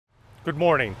Good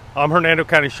morning. I'm Hernando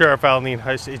County Sheriff Alan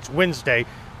Heiss. It's Wednesday,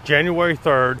 January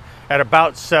 3rd at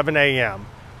about 7 a.m.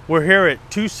 We're here at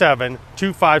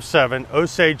 27257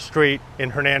 Osage Street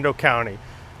in Hernando County.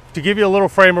 To give you a little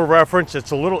frame of reference,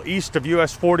 it's a little east of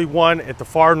US 41 at the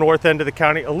far north end of the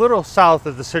county, a little south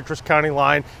of the Citrus County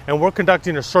line, and we're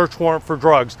conducting a search warrant for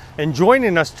drugs. And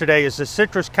joining us today is the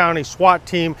Citrus County SWAT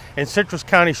team and Citrus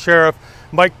County Sheriff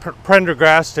Mike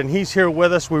Prendergast, and he's here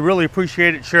with us. We really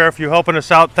appreciate it, Sheriff, you helping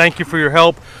us out. Thank you for your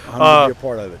help. I'm going to be a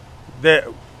part of it.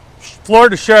 The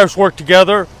Florida sheriffs work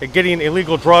together at getting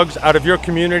illegal drugs out of your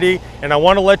community, and I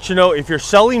want to let you know, if you're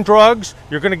selling drugs,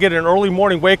 you're going to get an early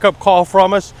morning wake-up call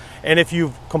from us. And if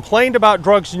you've complained about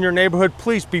drugs in your neighborhood,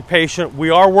 please be patient. We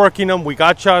are working them. We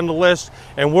got you on the list,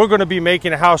 and we're going to be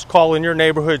making a house call in your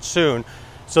neighborhood soon.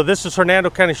 So this is Hernando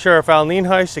County Sheriff Alan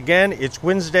Heiss. Again, it's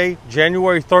Wednesday,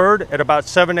 January 3rd at about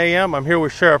 7 a.m. I'm here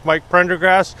with Sheriff Mike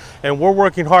Prendergast, and we're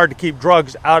working hard to keep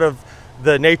drugs out of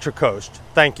the Nature Coast.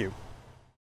 Thank you.